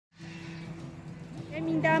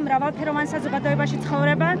მინდა მრავალფეროვან საზოგადოებაში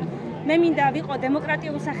ცხოვრება, მე მინდა ვიყო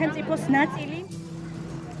დემოკრატიული სახელმწიფოს ნაწილი.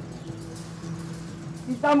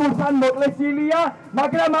 ისამურთან მოკლესილია,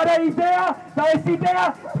 მაგრამ არა იდეა და ეს იდეა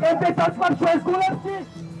დღემდესაც ვარ ჩვენს გულებში.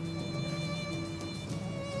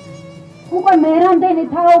 უკვე მე რამდენი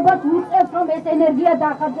თაობას ვუწევთ, რომ ეს ენერგია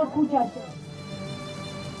დაახარჯოს ქუჩაში.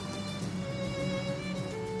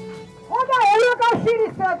 ხოდა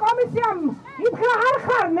ევროკავშირის კომისიამ ითხრა არ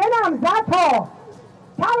ხარ ნენა მზათო.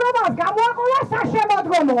 თავრობას გამოაყოლა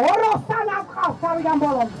საშემოდგომო, ოროსთან აფყავს თავიდან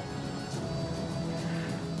ბოლომდე.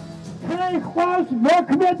 ხვალს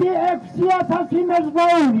მოქმედი 6000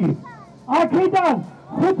 მეზღვაური. აქედან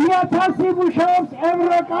 5000 მუშაობს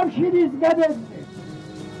ევროკავშირის გადაზიდვაზე.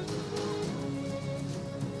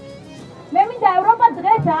 მე მინდა ევროპა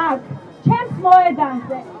დღეს აქ, ჩემს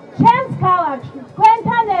მოედანზე, ჩემს ქალაქში,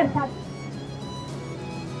 თქვენთან ერთად.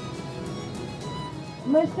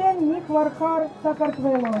 მე შენ მიხვარხარ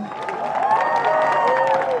საქართველო.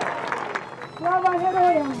 სლავა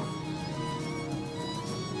ჰეროям!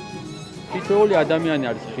 თითოეული ადამიანი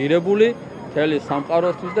არის ღირებული მთელი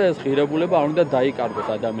სამყაროსთვის და ეს ღირებულება არ უნდა დაიკარგოს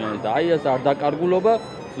ადამიანის და აი ეს არ დაკარგულობა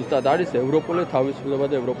ზუსტად არის ევროპული თავისუფლება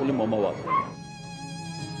და ევროპული მომავალი.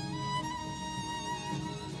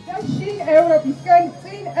 შინ ევროპისკენ,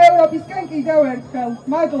 წინ ევროპისკენ კიდევ ერთხელ.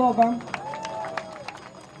 მადლობა.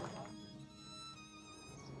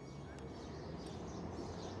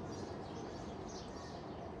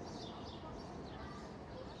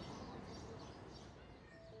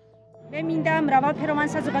 მე მინდა მრავალფეროვან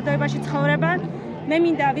საზოგადოებაში ცხოვრება, მე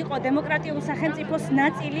მინდა ვიყო დემოკრატიული სახელმწიფოს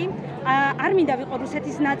ნაწილი, არ მინდა ვიყო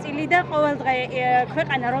რუსეთის ნაწილი და ყოველდღე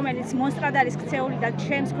ქვეყანა, რომელიც მონსტრად არის ქცეული და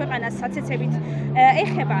ჩემს ქვეყანას საცეცებით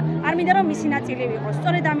ეხება, არ მინდა რომ მისი ნაწილი ვიყო.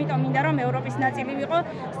 სწორედ ამიტომ მინდა რომ ევროპის ნაწილი ვიყო,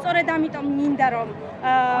 სწორედ ამიტომ მინდა რომ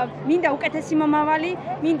მინდა უკეთესი მომავალი,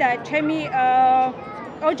 მინდა ჩემი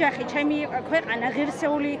ოჯახი, ჩემი ქვეყანა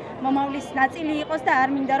ღირსეული მომავლის ნაწილი იყოს და არ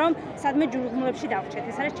მინდა რომ სადმე ჯუღლებში დავრჩეთ.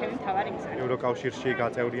 ეს არის ჩემი მთავარი მიზანი. ევროკავშირში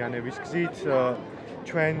გაწევრიანების გზით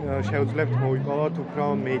ჩვენ შევძლებთ მოვიპოვოთ უფრო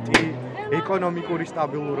მეტი ეკონომიკური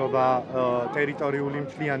სტაბილურობა, ტერიტორიული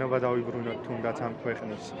მთლიანობა დავიბრუნოთ თუნდაც ამ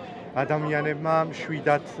ქვეყნის ადამიანებმა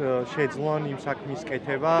მშვიდად შეძლონ იმ საქმის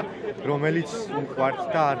კეთება, რომელიც უყვართ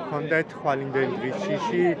და არ ქონდეთ ხვალინდელი დღის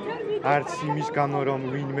შიში, არც იმის გამო რომ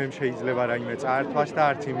ვინმემ შეიძლება რაიმე წაართვას და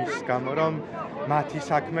არც იმის გამო რომ მათი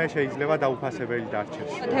საქმე შეიძლება დაუფასებელი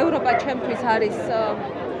დარჩეს. ევროპა ჩემთვის არის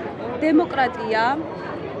დემოკრატია,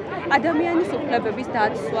 ადამიანის უფლებების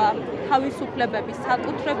დაცვა, თავისუფლებების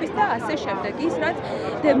საკუთრების და ასე შემდეგ, ის რაც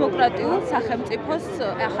დემოკრატიულ სახელმწიფოს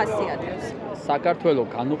ახასიათებს. საქართველო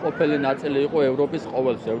განუყოფელი ნაწილი იყო ევროპის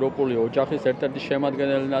ყოველთვის, ევროპული ოჯახის ერთ-ერთი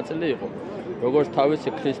შემადგენელი ნაწილი იყო. როგორც თავისი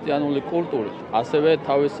ქრისტიანული კულტურით, ასევე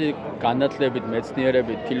თავისი განათლებით,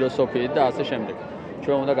 მეცნიერებით, ფილოსოფიით და ასე შემდეგ.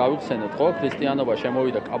 ჩვენ უნდა გავიხსენოთ, ხო, ქრისტიანობა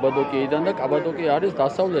შემოვიდა კაბადოკიიდან და კაბადოკია არის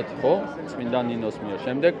დასავლეთი, ხო, წმინდა ნინოს მიერ.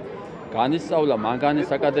 შემდეგ განისწავლა მანგანის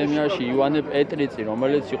აკადემიაში ივანე პეტრიცი,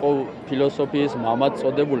 რომელიც იყო ფილოსოფიის მამად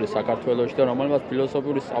წოდებული საქართველოში და რომელმაც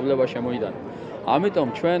ფილოსოფიური სწავლება შემოიტანა. ამიტომ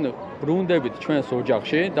ჩვენ ბრუნდებით ჩვენს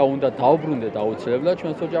ოჯახში და უნდა დავბრუნდეთ აუცილებლად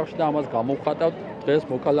ჩვენს ოჯახში და ამას გამოვხატავთ დღეს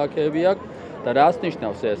მოქალაქეები აქ და რას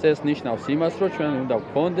ნიშნავს ეს? ეს ნიშნავს იმას, რომ ჩვენ უნდა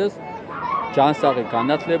გქონდეს ჯანსაღი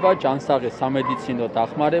განათლება, ჯანსაღი სამედიცინო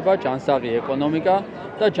დახმარება, ჯანსაღი ეკონომიკა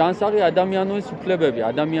და ჯანსაღი ადამიანის უფლებები.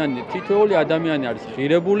 თითოეული ადამიანი არის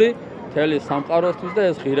ღირებული მთელი სამყაროსთვის და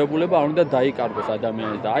ეს ღირებულება არ უნდა დაიკარგოს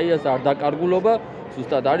ადამიანის და აი ეს არ დაკარგულობა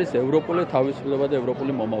ზუსტად არის ევროპული თავისუფლება და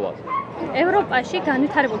ევროპული მომავალი. ევროპაში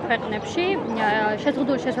განვითარებულ ქვეყნებში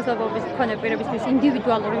შეზღუდული შესაძლებლობების მქონე პირებისთვის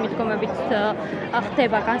ინდივიდუალური მიდგომებით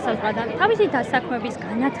ხდება განსაზღვრა და თავისი დასაქმების,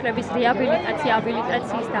 განათლების, რეაბილიტაცია,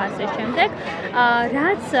 აბილიტაციის და ასე შემდეგ,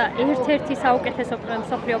 რაც ერთ-ერთი საუკეთესო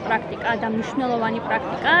მსოფლიო პრაქტიკა და მნიშვნელოვანი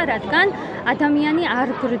პრაქტიკა, რადგან ადამიანი არ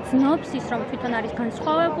გრძნობს ის, რომ თვითონ არის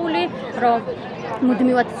განსხვავებული, რომ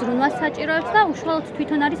მუდმივად ზრუნვას საჭიროებს და უშუალოდ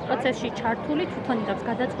თვითონ არის პროცესში ჩართული, თვითონ იღებს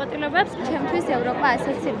გადაწყვეტილებებს. ჩემთვის ევროპა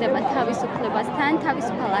ასოცირდება თავისუფლებასთან,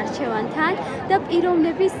 თავისუფალ არჩევანთან და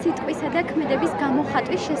პიროვნების სიტყვისა და ქმედების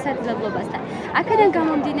გამოხატვის შესაძლებლობასთან. აქედან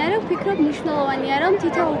გამომდინარე, ვფიქრობ მნიშვნელოვანია, რომ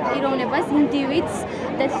თითოეულ პიროვნებას, ინდივიდს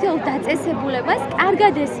და თითოეულ დაწესებულებას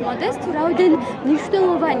კარგად ესმოდეს, თუ რაოდენ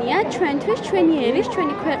მნიშვნელოვანია ჩვენთვის, ჩვენი ერის,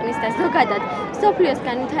 ჩვენი ქვეყნის და ზოგადად მსოფლიოს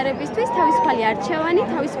განვითარებისთვის თავისუფალი არჩევანი,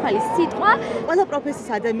 თავისუფალი სიტყვა. ყველა პროფესიის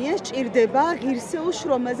ადამიანს ჭირდება ღირსეულ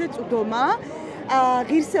შრომაზე წვდომა.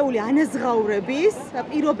 ღირსეული ანაზღაურების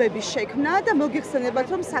პირობების შექმნა და მოგიხსენებათ,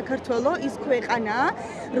 რომ საქართველო ის ქვეყანაა,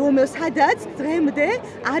 სადაც დღემდე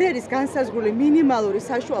არ არის განსაზღვრული მინიმალური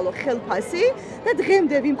საშუალო ხელფასი და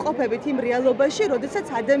დღემდე ვიმყოფებით იმ რეალობაში, როდესაც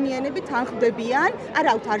ადამიანები თანხმდებიან, არ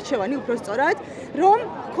აქვთ არჩევანი უბრალოდ, რომ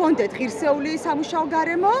გქონდეთ ღირსეული სამუშაო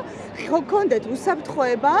გარემო, გქონდეთ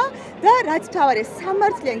უსაფრთხოება და რაც მთავარია,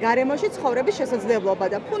 სამართლიან გარემოში ცხოვრების შესაძლებლობა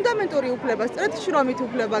და ფუნდამენტური უფლება, სწორედ შრომით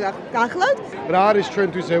უფლება გახლავთ. რა არის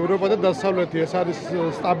ჩვენთვის ევროპა და დასავლეთი? ეს არის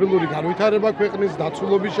სტაბილური განვითარება ქვეყნის,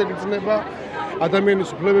 დაცულობის შეგრძნება, ადამიანის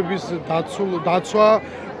უფლებების დაცვა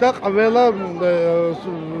და ყველა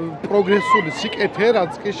პროგრესული სიკეთე,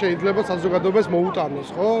 რაც კი შეიძლება საზოგადოებას მოუტანოს,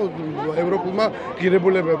 ხო? ევროპულმა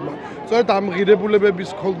ღირებულებებმა. სწორედ ამ ღირებულებების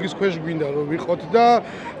ხოლგის ქვეშ გვინდა რომ ვიყოთ და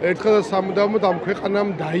ერთხელ და სამუდამოდ ამ ქვეყანამ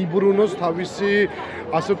დაიბრუნოს თავისი,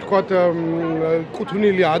 ასე ვთქვათ,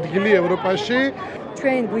 კუთვნილი ადგილი ევროპაში.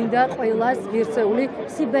 ჩვენ გვინდა ყველას ღირსეული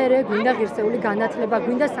სიბერე, გვინდა ღირსეული განათლება,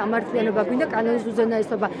 გვინდა სამართლიანობა, გვინდა კანონის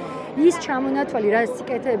უზენაესობა. ის ჩამონათვალი, რა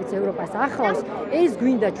სიკეთეებიც ევროპას ახლავს, ეს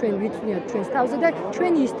გვინდა ჩვენ ვიცნიოთ ჩვენს თავზე და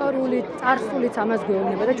ჩვენი ისტორიული წარსულიც ამას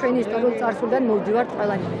გვეუბნება და ჩვენი ისტორიული წარსულიდან მოვდივართ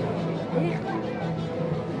ყველანი.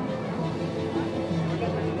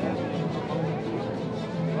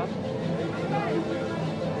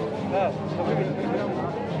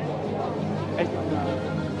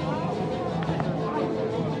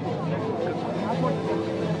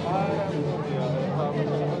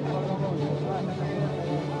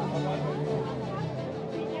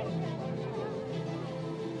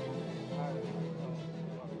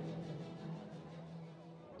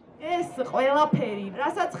 ყველაფერი,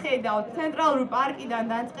 რასაც ხედავთ ცენტრალური პარკიდან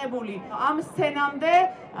დაწყებული ამ სცენამდე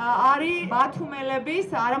არის ბათუმელების,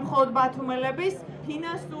 არა მხოლოდ ბათუმელების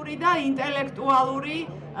ფინანსური და ინტელექტუალური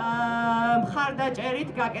მხარდაჭერით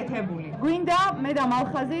გაკეთებული. გვინდა მე და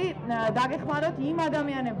მალხაზი დაგეხმაროთ იმ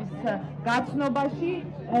ადამიანების გაცნობაში,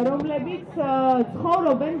 რომლებიც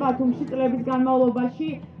ცხოვრობენ ბათუმში წლების განმავლობაში,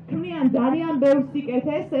 ქმნიან ძალიან ბევრ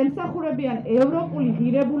სიკეთეს, ემსახურებიან ევროპული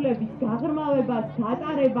ღირებულების გაღრმავებას,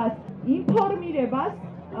 გატარებას, ინფორმირებას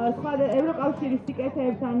სხვა ევროკავშირის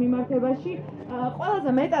სიკეთეებთან მიმართებაში.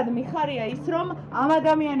 ყველაზე მეტად მიხარია ის, რომ ამ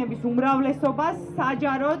ადამიანების უმრავლესობას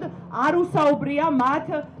საჯაროდ არ უსაუბრია მათ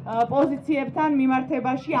პოზიციებთან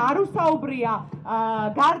მიმართებაში, არ usაუბრია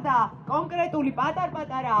გარდა კონკრეტული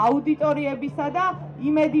პატარ-პატარა აუდიტორიებისა და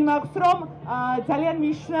იმედი მაქვს, რომ ძალიან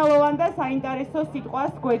მნიშვნელოვან და საინტერესო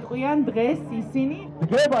სიტყვას გვეტყვიან დღეს ისინი.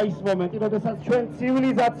 დგება ის მომენტი, როდესაც ჩვენ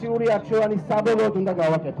ცივილიზაციური არჩევანი საბოლოოდ უნდა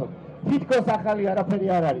გავაკეთოთ. თითქოს ახალი არაფერი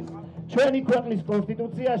არ არის. ჩვენი ქვეყნის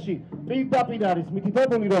კონსტიტუციაში პირდაპირ არის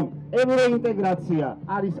მითითებული, რომ ევროინტეგრაცია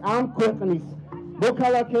არის ამ ქვეყნის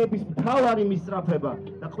მოქალაქეების მთავარი მისწრაფება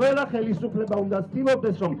და ყველა ხელისუფლება უნდა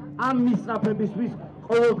ცდილობდეს, რომ ამ მისწრაფებისთვის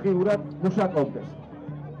ყოველდღიურად მუშაობდეს.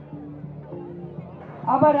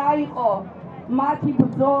 აბა რა იყო მათი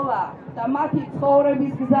ბრძოლა და მათი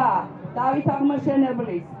ცხოვრების გზა დავით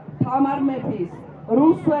აღმაშენებლის, თამარ მეფის,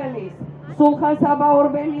 რუსველის, სულხან საბა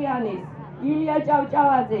ორბელიანის, ილია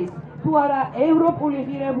ჭავჭავაძის, თუ არა ევროპული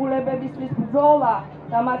ღირებულებებისთვის ბრძოლა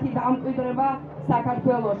და მათი დამკვიდრება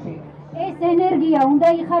საქართველოში. ეს ენერგია უნდა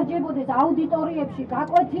იხარჯებოდეს აუდიტორიებში,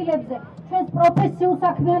 გაკვეთილებზე, ჩვენს პროფესიულ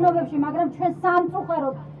საქმიანობებში, მაგრამ ჩვენ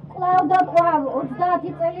სამწუხაროდ კვლავ და კვლავ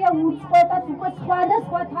 30 წელია უწყვეტად უკვე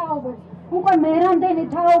სხვადასხვა თაობებს, უკვე მერამდენი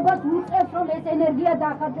თაობას უწევს, რომ ეს ენერგია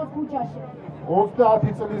დახარჯოს ქუჩაში.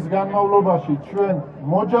 30 წლის განმავლობაში ჩვენ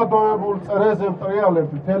მოჯადოებულ წრეზე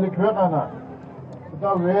ვტრიალებთ მთელი ქვეყანა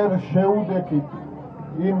და ვერ შეუდექით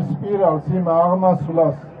იმ სპირალს, იმ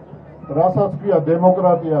აღმასვლას, რასაც ქვია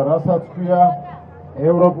დემოკრატია, რასაც ქვია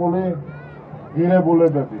ევროპული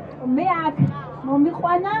ღირებულებები. მე აქ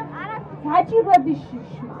მომიყვანა საჭიროების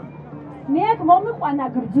შიშმა. მე აქ მომიყვანა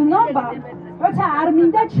გრძნობა, როცა არ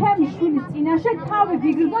მინდა ჩემი შვილის წინაშე თავი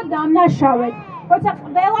ვიგრძნო დამნაშავედ. როცა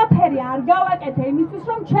ყველაფერი არ გავაკეთე იმისთვის,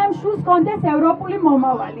 რომ ჩემ შვილს ჰქონდეს ევროპული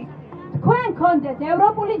მომავალი. თქვენ ჰქონდეთ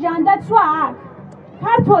ევროპული ჯანდაცვა აქ.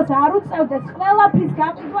 ქართველს არ უწევდეთ ყველაფრის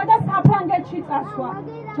გაყიდვა და საფრანგეთში წასვლა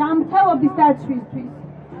ჯანმრთელობის დაცვისთვის.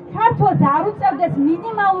 ქართველს არ უწევდეთ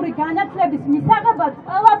მინიმალური განათლების მისაღებად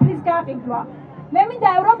ყველაფრის გაყიდვა. მე მინდა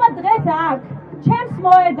ევროპა დღეს აქ, ჩემს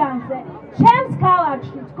მოედანზე, ჩემს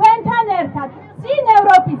ქალაქში, თქვენთან ერთად, წინ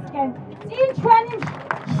ევროპისკენ, წინ ჩვენი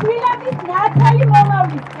შვილების ნათელი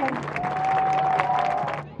მომავლისკენ.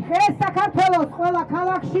 დღეს საქართველოს ყველა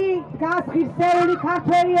ქალაქში დგას ღირსეული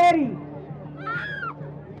ქართველი ერი.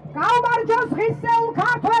 გაუმარჯოს ღირსეულ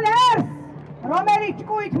ქართველ ერს, რომელიც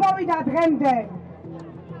ჭკუით მოვიდა დღემდე,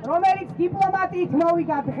 რომელიც დიპლომატიით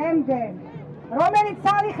მოვიდა დღემდე, რომელიც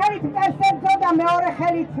სამი ხელით მტერს ებრძოდა, მეორე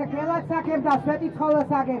ხელით გელაც აქებდა,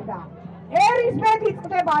 სვეტიცხოველს აგებდა. ერის ბედი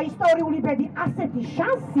წდება ისტორიული ბედი, ასეთი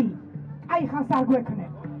შანსი აი ხანს არ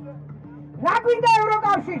გვექნება. რა გვინდა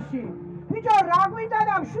ევროკავშირში? ბიჭო, რა გვინდა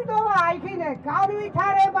და მშვიდობა აიქინე,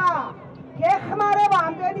 განვითარება, გეხმარება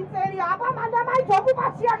ამდენი წელი, აბა მანდა მაინც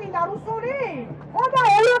ოკუპაცია გინდა რუსული? ხო და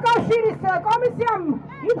ევროკავშირის კომისიამ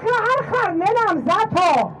ითხრა არ ხარ მენა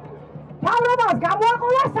მზათო. თავრობას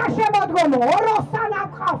გამოაყოლა საშემოდგომო, ოროსთან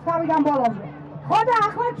აფხავს თავიდან ბოლომდე. ხო და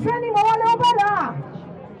ახლა ჩვენი მოვალეობა რა?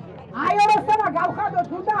 აი ოროსანა გავხადოთ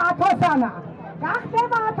უნდა 1000-ანა.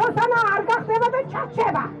 გახდება 1000-ანა, არ გახდება და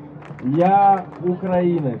ჩაჩება. Я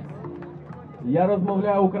українець. Я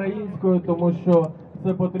розмовляю українською, тому що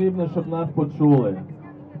це потрібно, щоб нас почули.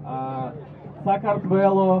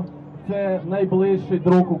 Сакартвело – це найближчий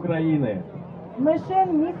друг України. Мешен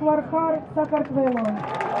міхвархар Сакартвело.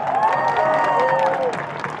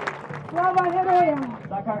 Слава героям!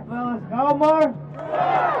 Сакартвело Гаумар!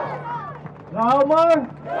 Гаумар!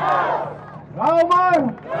 Гаумар!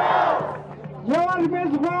 Եվ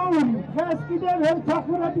մեզ գոհում, ես գիտեմ հենց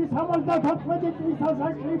թախվարատիս համազդաթատվետ ես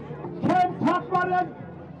ասակրիվ, չեն թախվարատ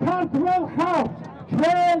քարտվել խավ,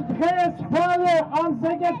 չեն դղես խվալը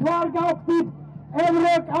անսեգետ վարգավտիվ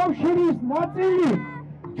Եվրոկავშირիս նատիլի,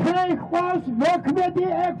 չեն խվաս վոքմետի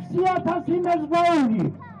էքսիաթասի մեզ գոհունի,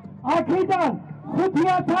 ակիդան,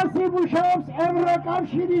 խութիաթասի բուշավս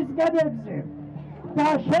Եվրոկავშირիս գդեցը, դա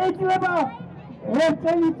շեյտլեբա,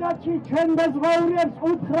 Եվրոպայի չեն մեզվայուրებს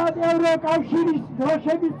 8 Եվրոկავშირის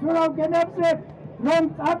դրոշების ծուրավ գնացել, რომ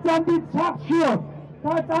წაბძამდით სახშიო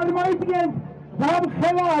და წარმოიდგენთ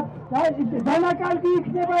დამხელად დანაკარგი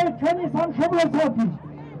იქნება ეს ჩვენი სამშობლოსთვის.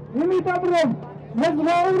 იმიტომ რომ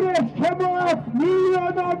მეզვაურებს შემოაქვთ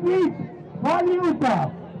მილიონობით ვალიუტა.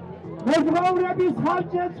 მეզვაურების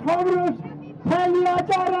ხალხი ცხოვრობს მთელი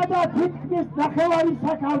აჭარა და თითქმის ნახევარი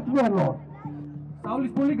საქართველო.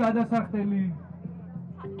 სწავლის ფული გადასახდელი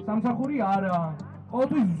სამსახური არა.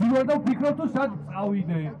 ყოველთვის ვზურა და ვფიქრობ თუ სად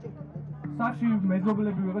წავიდე. სახში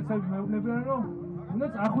მეზობლები ვიღაცები მეუბნებიან რომ უნდა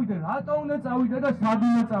წახვიდე, რატო უნდა წავიდე და სად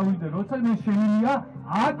უნდა წავიდე. როცა მე შემილია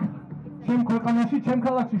აქ ჩემ ქვეყანაში, ჩემ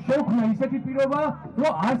ქალაქში შევქმნა ისეთი პირობა,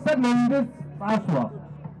 რომ არსად მომდეს წასვლა.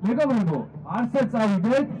 მეგობრებო, არსად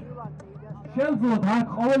წავიდეთ. შევძლოთ აქ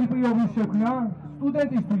ყოველი პირობის შექმნა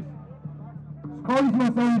სტუდენტისთვის, სკოლის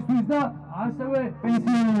მასწავლებლისთვის და ასევე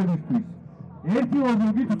პენსიონერებისთვის. ერთი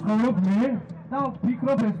ლოზუნგით ვცხოვრობ მე და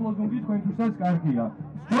ვფიქრობ ეს ლოზუნგი თქვენთვისაც კარგია.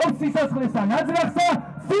 სჯობს სიცოცხლესა ნაძრახსა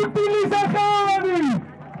სიკვდილის სახელოვანი!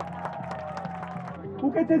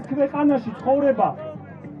 უკეთეს ქვეყანაში ცხოვრება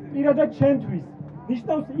პირადად ჩვენთვის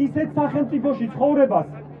ნიშნავს ისეთ სახელმწიფოში ცხოვრებას,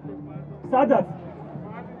 სადაც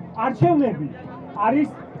არჩევნები არის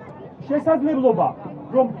შესაძლებლობა,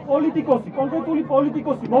 რომ კონკრეტული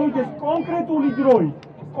პოლიტიკოსი მოვიდეს კონკრეტული დროით,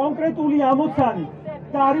 კონკრეტული ამოცანით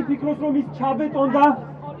და არ იფიქროს, რომ ის ჩაბეტონდა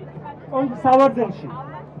სავარძელში.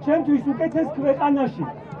 Ჩემთვის უკეთეს ქვეყანაში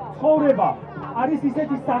ცხოვრება არის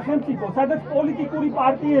ისეთი სახელმწიფო, სადაც პოლიტიკური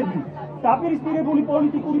პარტიები, დაპირისპირებული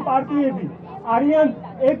პოლიტიკური პარტიები არიან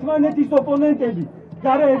ერთმანეთის ოპონენტები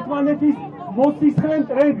და რა ერთმანეთის მოსისხლე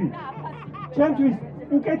მტრები. Ჩემთვის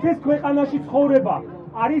უკეთეს ქვეყანაში ცხოვრება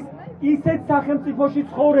არის ისეთ სახელმწიფოში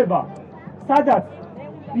ცხოვრება, სადაც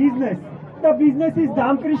ბიზნესს და ბიზნესის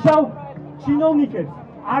დამკრიშავ ჩინოვნიკებს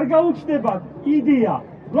არ გაუჩნდებათ იდეა,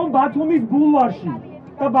 რომ ბათუმის ბულვარში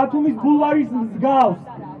და ბათუმის ბულვარის მსგავს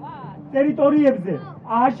ტერიტორიებზე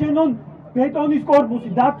ააშენონ ბეტონის კორპუსი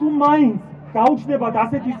და თუ მაინც გაუჩნდებათ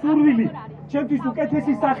ასეთი სურვილი, ჩემთვის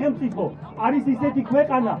უკეთესი სახელმწიფო არის ისეთი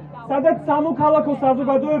ქვეყანა, სადაც სამოქალაქო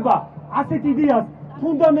საზოგადოება ასეთ იდეას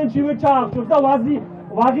ფუნდამენტში ვერ ჩაახშობს და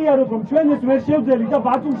ვაღიაროთ, რომ ჩვენ ეს ვერ შევძელი და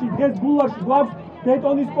ბათუმში დღეს ბულვარში გვაქვს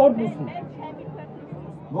ბეტონის კორპუსი.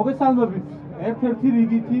 მოგესალმებით, ერთ-ერთი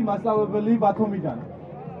რიგითი მასწავლებელი ბათუმიდან.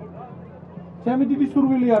 ჩემი დიდი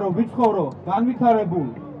სურვილია, რომ ვიცხოვრო განვითარებულ,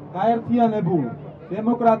 გაერთიანებულ,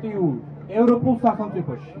 დემოკრატიულ, ევროპულ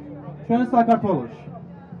სახელმწიფოში, ჩვენ საქართველოში.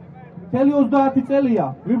 მთელი 30 წელია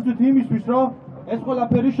ვიბრძვით იმისთვის, რომ ეს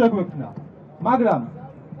ყველაფერი შეგვექმნა. მაგრამ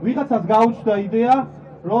ვიღაცას გაუჩნდა იდეა,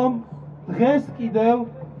 რომ დღეს კიდევ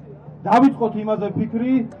დავიწყოთ იმაზე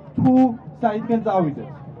ფიქრი, თუ საითკენ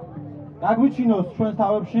წავიდეთ. გაგვიჩინოს ჩვენს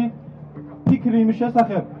თავებში ფიქრი იმის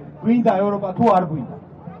შესახებ, გვინდა ევროპა თუ არ გვინდა.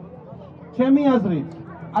 ჩემი აზრით,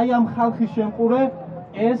 აი ამ ხალხის შემყურე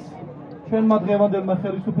ეს ჩვენმა დღევანდელმა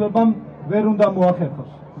ხელისუფლებამ ვერ უნდა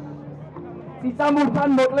მოახერხოს. წიწამურთან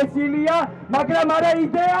მოკლესილია, მაგრამ არა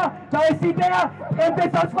იდეა და ეს იდეა დღემდე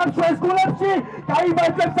საწყობს ჩვენს გულებში,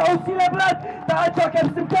 გაიმართებს აუცილებლად,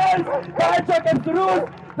 დააჩოქებს მგელს, დააჩოქებს რუსს,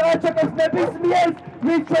 დააჩოქებს ნებისმიერს,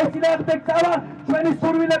 ვინც ჩვენ წინააღმდეგ წავა, ჩვენი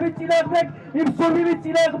სურვილების წინააღმდეგ, იმ სურვილის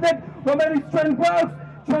წინააღმდეგ, რომელიც ჩვენ გვაქვს,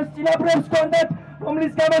 ჩვენს წინაპრებს ჰქონდათ,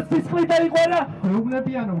 რომლის გამოც სისხლით დაიყვანა.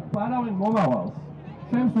 მეუბნებიან რომ ფარავენ მომავალს.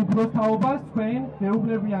 ჩემს უფროსთაობას თქვენ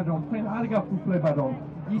მეუბნებიან რომ თქვენ არ გაქვთ უფლება რომ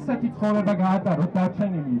ისეთი ცხოვრება გაატაროთ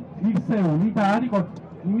დარჩენილი ღირსეული და არ იყოთ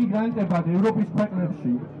იმიგრანტებად ევროპის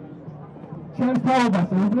ქვეყნებში. ჩემს თაობას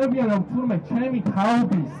მეუბნებიან რომ თურმე ჩემი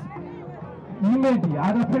თაობის იმედი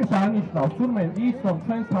არაფერს არ ნიშნავს. თურმე ის რომ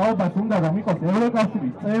ჩვენს თაობას უნდა რომ იყოს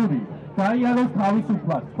ევროკავშირის წევრი, გაიაროს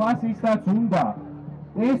თავისუფლად, თქვას ისაც უნდა.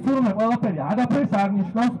 ეს თურმე ყველაფერი არაფერს არ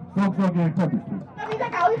ნიშნავს ზოგ-ზოგი ერთობისთვის. მინდა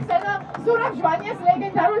გავიხსენო ზურაბ ჟვანიას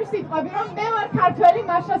ლეგენდარული სიტყვები, რომ მე ვარ ქართველი,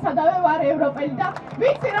 მაშასადავე ვარ ევროპელი და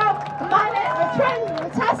ვიცი რომ მალე ჩვენ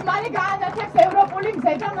ცას მალე გაანათებს ევროპული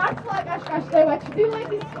მზე და მართლა კაშკაშდება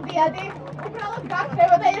ჩრდილოეთის ყდიადი, უბრალოდ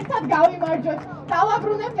გაქრება და ერთად გავიმარჯვოთ.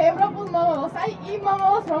 დავაბრუნებთ ევროპულ მომავალს, აი იმ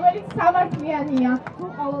მომავალს, რომელიც სამართლიანია. თუ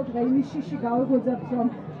ყოველდღე იმის შიში გავეგოძებთ, რომ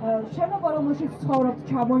შენობა, რომელშიც ცხოვრობთ,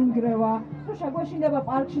 ჩამოინგრევა, თუ შეგვეშინდება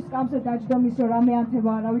პარკში სკამზე დაჯდომის, რომ რამე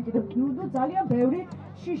ანთება არა ვიკიდებ, ნუ ძალიან ბევრი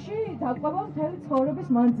შიში დაყვება მთელი ცხოვრების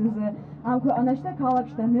მანძილზე ამ ქვეყანაში და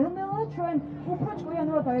ქალაქში და ნელ-ნელა ჩვენ უფრო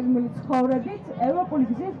ჭკვიანურად აღგმილი ცხოვრებით ევროპული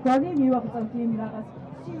გზით გვარი მივაღწევთ იმ რაღაც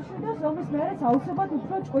სიმშვიდეს, რომლის მერეც აუცილებლად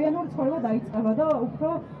უფრო ჭკვიანური ცხოვრება დაიწყება და უფრო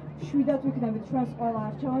შვიდად ვიქნებით ჩვენს ყველა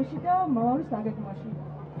არჩევანში და მომავლის დაგეგმვაში.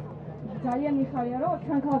 ძალიან მიხარია, რომ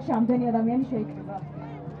ჩვენ ქალაქში ამდენი ადამიანი შეიკრიბა.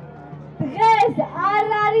 დღეს არ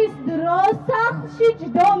არის დრო სახლში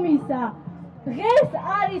ჯდომისა. დღეს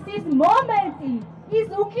არის ის მომენტი, ის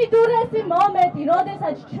უკიდურესი მომენტი,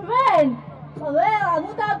 როდესაც ჩვენ ყველამ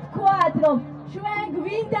უნდა ვთქვათ, რომ ჩვენ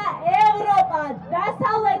გვინდა ევროპა,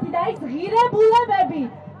 დასავლეთი და ის ღირებულებები,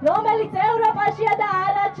 რომელიც ევროპაშია და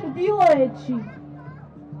არა ჩრდილოეთში.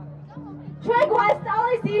 ჩვენ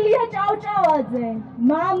გვასწავლეს ილია ჭავჭავაძე,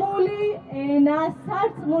 მამული ენა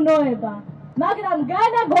სარწმუნოება, მაგრამ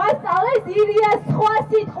განა გვასწავლეს ილიას სხვა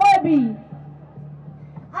სიტყვები.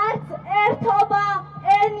 არც ერთობა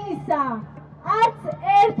ენისა, არც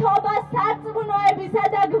ერთობა სარწმუნოებისა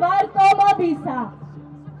და გვარტომობისა.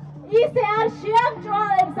 ისე არ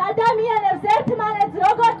შეამჭვალებს ადამიანებს ერთმანეთს,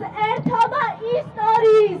 როგორც ერთობა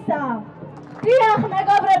ისტორიისა. დიახ,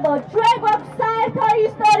 მეგობრებო, ჩვენ გვაქვს საერთო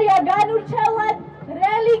ისტორია განურჩევლად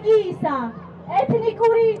რელიგიისა,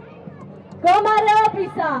 ეთნიკური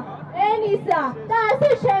მდგომარეობისა, ენისა და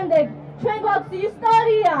ასე შემდეგ. ჩვენ გვაქვს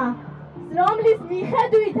ისტორია, რომლის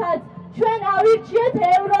მიხედვითაც ჩვენ ავირჩიეთ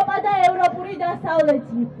ევროპა და ევროპული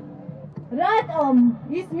დასავლეთი. რატომ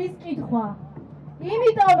ის მისკითხვა?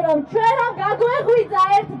 იმიტომ რომ ჩვენ რომ გაგვეღვიძა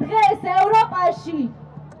ერთ დღეს ევროპაში,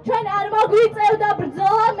 ჩვენ არ მოგვიწევდა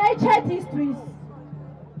ბრძოლა მეჩეთისთვის.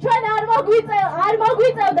 ჩვენ არ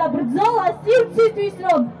მოგვიწევდა ბრძოლა სივრცისთვის,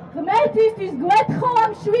 რომ ღმერთისთვის გვეთხოვა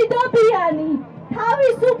მშვიდობიანი,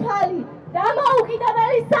 თავისუფალი,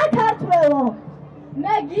 დამოუკიდებელი საქართველო.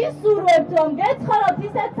 მე გისურვებთ, რომ გეცხოვროთ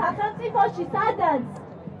ისეთ სახელმწიფოში, სადაც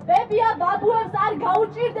ბებია ბაბუებს არ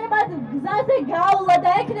გაუჭირდებათ გზაზე გავლა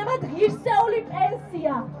და ექნებათ ღირსეული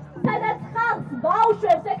პენსია, სადაც ხალხს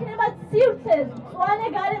ბავშვებს ექნებათ სივრცე, მწვანე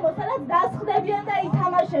გარემო, სადაც დასხდებიან და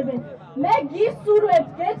ითამაშებენ. მე გისურვებთ,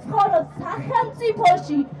 გეცხოვროთ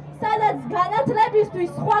სახელმწიფოში, სადაც განათლებისთვის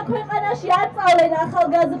სხვა ქვეყანაში აწავლენ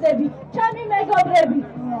ახალგაზრდები, ჩემი მეგობრები.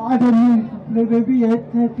 ადამიანის უფლებები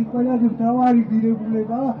ერთ-ერთი ყველაზე მთავარი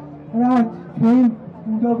ღირებულება, რაც ჩვენ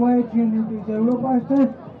უნდა გვაერთიანებდეს ევროპასთან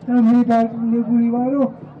და მე დარწმუნებული ვარ, რომ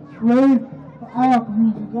ჩვენ აქ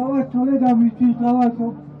გავაცვალე და მისთვის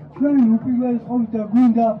გავაცვალ. ჩვენ უპირველეს და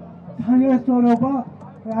გვინდა თანასწორობა,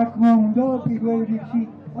 რა თქმა უნდა, პირველ რიგში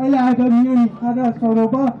ყველა ადამიანის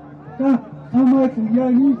თანასწორობა და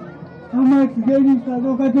სამართლიანი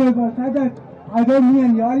საზოგადოება, სადაც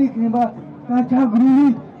ადამიანი არ იქნება გაჩაგრული,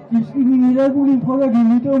 დისკრიმინირებული მხოლოდ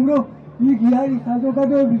იმიტომ, რომ იგი არის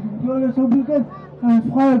საზოგადოების უმრავლესობისგან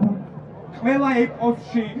განსხვავებული. ყველა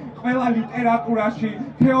ეპოსში, ყველა ლიტერატურაში,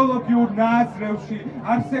 თეოლოგიურ ნააზრევში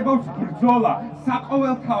არსებობს ბრძოლა,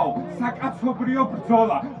 საყოველთაო, საკაცობრიო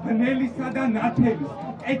ბრძოლა, ბნელისა და ნათელის,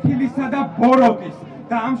 კეთილისა და ბოროტის.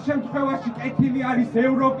 და ამ შემთხვევაში კეთილი არის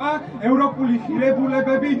ევროპა, ევროპული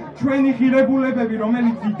ღირებულებები, ჩვენი ღირებულებები,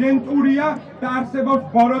 რომელიც იდენტურია და არსებობს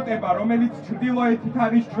ბოროტება, რომელიც ჩრდილოეთით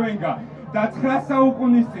არის ჩვენგან. და 9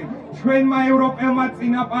 საუკუნის წინ ჩვენმა ევროპელმა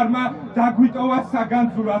წინაპარმა დაგვიტოვა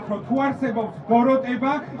საგანძურად, რომ თუ არსებობს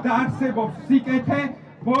ბოროტება და არსებობს სიკეთე,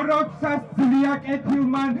 ბოროტსას ძლია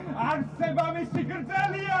კეთილმან, არსება მისი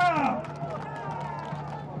გრძელია.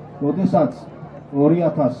 როდესაც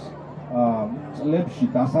 2000 წლებში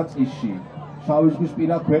დასაწყისში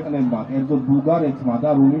შავიზღვისპირა ქვეყნებმა, კერძოდ ბულგარეთმა და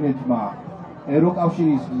რუმინეთმა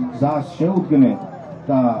ევროკავშირის გზას შეუდგნენ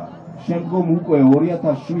და შემდგომ უკვე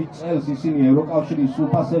 2007 წელს ისინი ევროკავშირის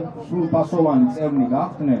სრულფასოვანი წევრი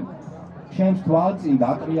გახდნენ, ჩემს თვალწინ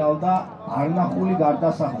გატრიალდა არნახული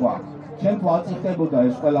გარდასახვა. ჩემ თვალწინ ხდებოდა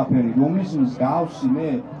ეს ყველაფერი, რომლის მსგავსი მე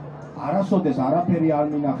არასოდეს არაფერი არ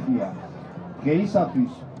მინახია.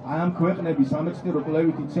 დღეისათვის აი ამ ქვეყნების სამეცნიერო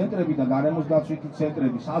კვლევითი ცენტრები და გარემოსდაცვითი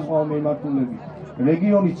ცენტრები, საზღვაო მიმართულები,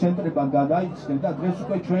 რეგიონის ცენტრებად გადაიქცნენ და დღეს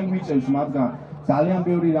უკვე ჩვენ გვიწევს მათგან ძალიან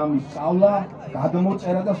ბევრი რამის სწავლა,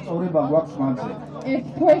 გადმოწერა და სწორება გვაქვს მათზე. ერთ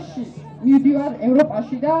თვეში მივდივარ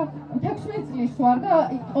ევროპაში და 16 წლის ვარ და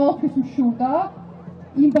ყოველთვის მშურდა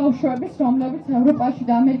იმ ბავშვების, რომლებიც ევროპაში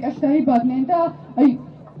და ამერიკაში დაიბადნენ და აი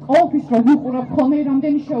ყოველთვის რომ ვიყურებ ხოლმე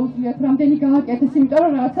რამდენი შეუძლიათ, რამდენი გააკეთეს, იმიტომ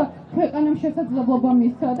რომ რაღაცა ქვეყანამ შესაძლებლობა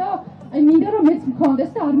მისცა და აი მინდა რომ მეც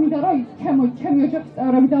მქონდეს და არ მინდა რომ ჩემი ოჯახის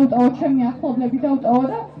წევრები დაუტოვო, ჩემი ახლობლები დაუტოვო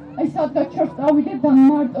და აი სადღაც შორს წავიდე და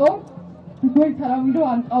მარტო გვერდთავი რომ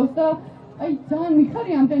არ მყავს და აი ძალიან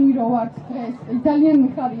მიხარია ამდენი რომ ვართ დღეს, ძალიან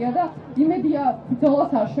მიხარია და იმედია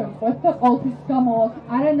ბრძოლას არ შევწყვეტ და ყოველთვის გამოვალთ.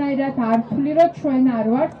 არანაირად არ ვთვლი რომ ჩვენ არ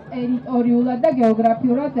ვართ ტერიტორიულად და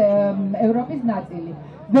გეოგრაფიულად ევროპის ნაწილი.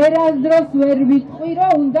 ვერასდროს ვერ ვიტყვი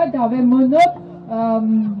რომ უნდა დავემონოთ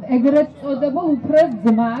ეგრეთ წოდებულ უფროს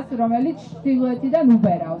ძმას, რომელიც ჩრდილოეთიდან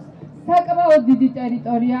უბერავს. საკმაოდ დიდი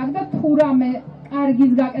ტერიტორია აქვს და თუ რამე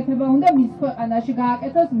კარგის გაკეთება უნდა მის ქვეყანაში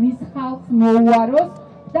გააკეთოს, მის ხალხს მოუაროს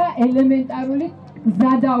და ელემენტარული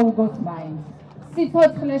გზა დაუგოს მაინც.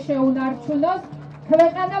 სიცოცხლე შეუნარჩუნოს,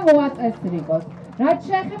 ქვეყანა მოაწესრიგოს. რაც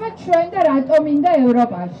შეეხება ჩვენ და რატომ მინდა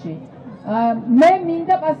ევროპაში. მე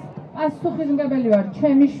მინდა პასუხისმგებელი ვარ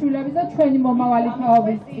ჩემი შვილების და ჩვენი მომავალი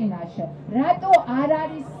თაობის წინაშე. რატო არ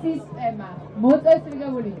არის სისტემა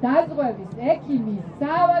მოწესრიგებული დაზღვევის, ექიმის,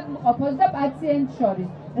 საავადმყოფოს და პაციენტს შორის?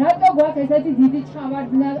 რატო გვაქვს ესეთი დიდი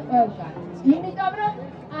ჩავარდნა ყველგან? იმიტომ რომ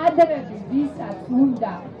ადრები ვისაც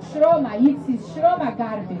უნდა შრომა იცის, შრომა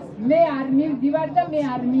გარბის. მე არ მივდივარ და მე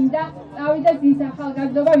არ მინდა წავიდეს ის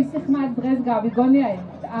ახალგაზრდობა, ვისი ხმას დღეს გავიგონია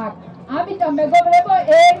აქ. ამიტომ მეგობრებო,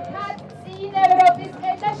 ერთად წინ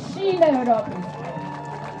ევროპისკენ და შინ ევროპის.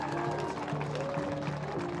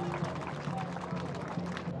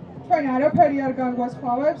 ჩვენ არაფერი არ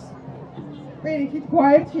განგვასხვავებს. პირიქით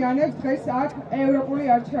გვაერთიანებს დღეს აქ ევროპული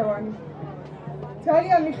არჩევანი.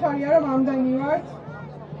 ძალიან მიხარია რომ ამდენი ვართ.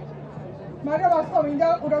 მაგრამ ახლა მინდა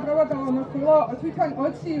ყურადღება გავამახვილო თვითონ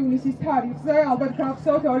 20 ივნისის თარიღზე, ალბათ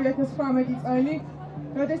გახსოვთ 2019 წელი,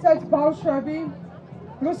 როდესაც ბავშვები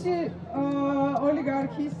რუსი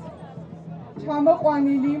ოლიგარქის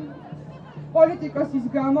ჩამოყვანილი პოლიტიკოსის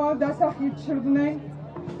გამო დასახით ჩრდნენ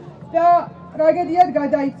და ტრაგედიად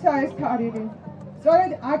გადაიქცა ეს თარიღი.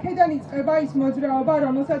 სწორედ აქედან იწყება ის მოძრაობა,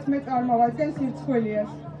 რომელსაც მე წარმოვადგენ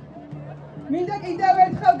სირცხვილიას. მინდა კიდევ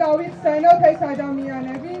ერთხელ გავიხსენოთ ეს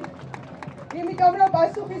ადამიანები, იმიტომ რომ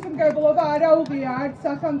პასუხისმგებლობა არ აუღია არც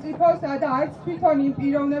სახელმწიფოს და არც თვითონ იმ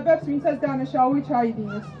პიროვნებებს, ვინცაც დანაშაული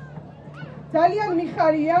ჩაიდინეს. ძალიან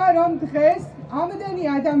მიხარია, რომ დღეს ამდენი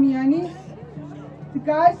ადამიანი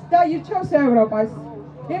დგას და ირჩევს ევროპას.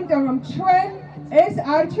 იმიტომ რომ ჩვენ ეს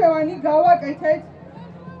არჩევანი გავაკეთეთ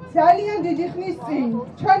ძალიან დიდი ხნის წინ.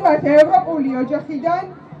 ჩვენ ვართ ევროპული ოჯახიდან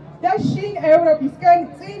და შინ ევროპისკენ,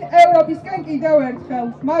 წინ ევროპისკენ კიდევ ერთხელ.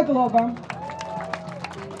 მადლობა.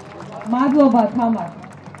 მადლობა თამარ.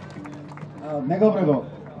 მეგობრებო,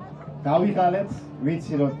 დავიღალეთ,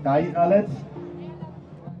 ვიცი რომ დაიღალეთ.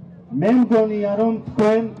 მე მგონია რომ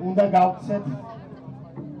თქვენ უნდა გავცეთ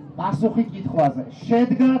პასუხი კითხვაზე.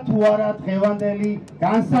 შედგა თუ არა დღევანდელი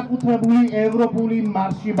განსაკუთრებული ევროპული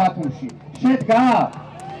მარში ბათუმში? შედგა?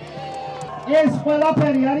 ეს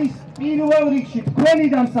ყველაფერი არის პირველ რიგში თქვენი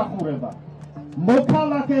დამსახურება.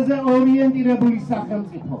 მოქალაქეზე ორიენტირებული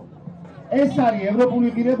სახელმწიფო. ეს არის ევროპული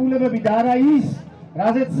ღირებულებები და არა ის,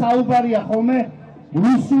 რაზეც საუბარია ხოლმე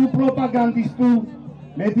რუსულ პროპაგანდისტულ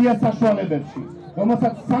მედია საშუალებებში,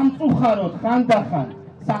 რომელსაც სამწუხაროდ ხანდახან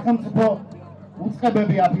სახელმწიფო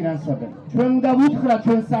უწყებები აფინანსებენ. ჩვენ უნდა ვუთხრათ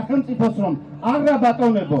ჩვენ სახელმწიფოს, რომ არა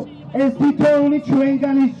ბატონებო, ეს თითოეული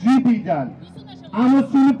ჩვენგანის ჯიბიდან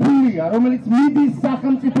ამოსული ფულია, რომელიც მიდის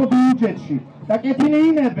სახელმწიფო ბიუჯეტში და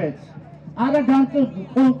კეთილინებეთ არა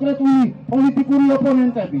კონკრეტული პოლიტიკური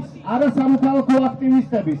ოპონენტების, არა სამოქალაქო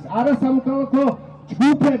აქტივისტების, არა სამოქალაქო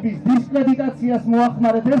ჯგუფების დისკრედიტაციას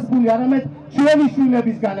მოახმარეთ ეს ფული, არამედ ჩვენი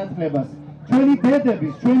შვილების განათლებას, ჩვენი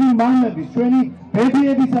ბედების, ჩვენი მამების, ჩვენი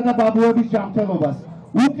ბებიებისა და ბაბუების ჯანმრთელობას,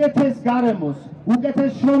 უკეთეს გარემოს,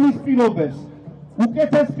 უკეთეს შრომის პირობებს,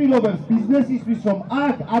 უკეთეს პირობებს ბიზნესისთვის, რომ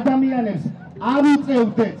აქ ადამიანებს არ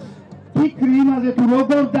უწევდეთ ფიქრი იმაზე თუ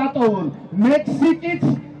როგორ დატოვონ მექსიკით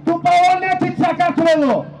თუ პოლონეთით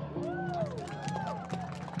საქართველო.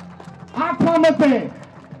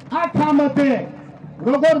 აქამდე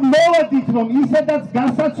როგორ მოვედით, რომ ისედაც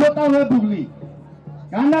განსაცოტავებული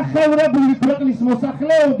განახევრებული ქვეყნის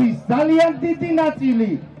მოსახლეობის ძალიან დიდი ნაწილი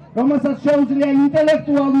რომელსაც შეუძლია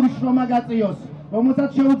ინტელექტუალური შრომა გაწიოს, რომელსაც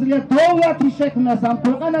შეუძლია დოვლათი შექმნას ამ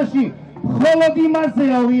ქვეყანაში, მხოლოდ იმაზე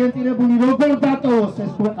ორიენტირებული, როგორ დატოვოს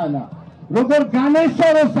ეს ქვეყანა, როგორ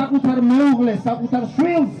განეშოროს საკუთარ მეუღლეს, საკუთარ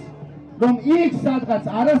შვილს, რომ იქ სადღაც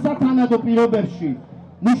არასათანადო პირობებში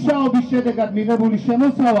მუშაობის შედეგად მიღებული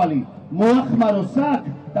შემოსავალი მოახმაროს აქ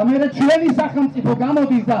და მე ჩვენი სახელმწიფო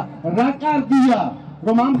გამოდის და რა კარგია,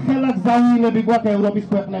 რომ ამ ხელად გზავნილები გვაქვს ევროპის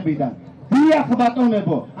ქვეყნებიდან. დიახ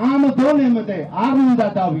ბატონებო, ამ დონემდე არ უნდა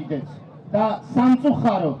დავიდეთ და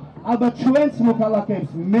სამწუხაროდ ალბათ ჩვენც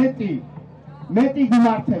მოქალაქეებს მეტი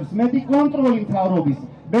მიმართებს, მეტი კონტროლი მთავრობის,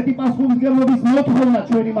 მეტი პასუხისმგებლობის მოთხოვნა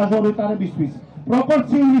ჩვენი მაჟორიტარებისთვის,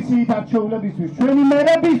 პროპორციული სიით არჩეულებისთვის, ჩვენი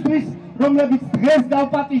მერებისთვის, რომლებიც დღეს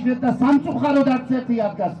დავპატიჟეთ და სამწუხაროდ არც ერთი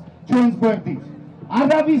ადგას ჩვენს გვერდით.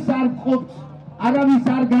 არავის არ გყოფთ, არავის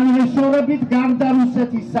არ განვეშორებით გარდა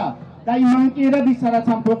რუსეთისა და იმ მანკიერებისა, რაც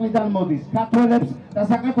ამ ქვეყნიდან მოდის. ქართველებს და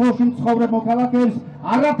საქართველოში მცხოვრებ მოქალაქეებს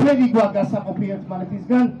არაფერი გვაქვს გასაყოფი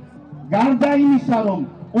ერთმანეთისგან, გარდა იმისა, რომ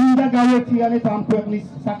უნდა გავერთიანეთ ამ ქვეყნის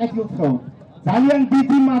საკეთილდღეოდ. ძალიან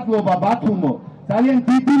დიდი მადლობა ბათუმო, ძალიან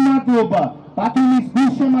დიდი მადლობა ბათუმის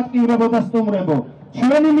გულშემატკივრებო და სტუმრებო.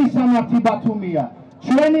 ჩვენი მისამართი ბათუმია,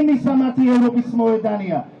 ჩვენი მისამართი ევროპის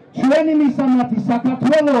მოედანია, ჩვენი მისამართი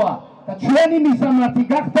საქართველოა და ჩვენი მისამართი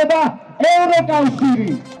გახდება ევროკავშირი.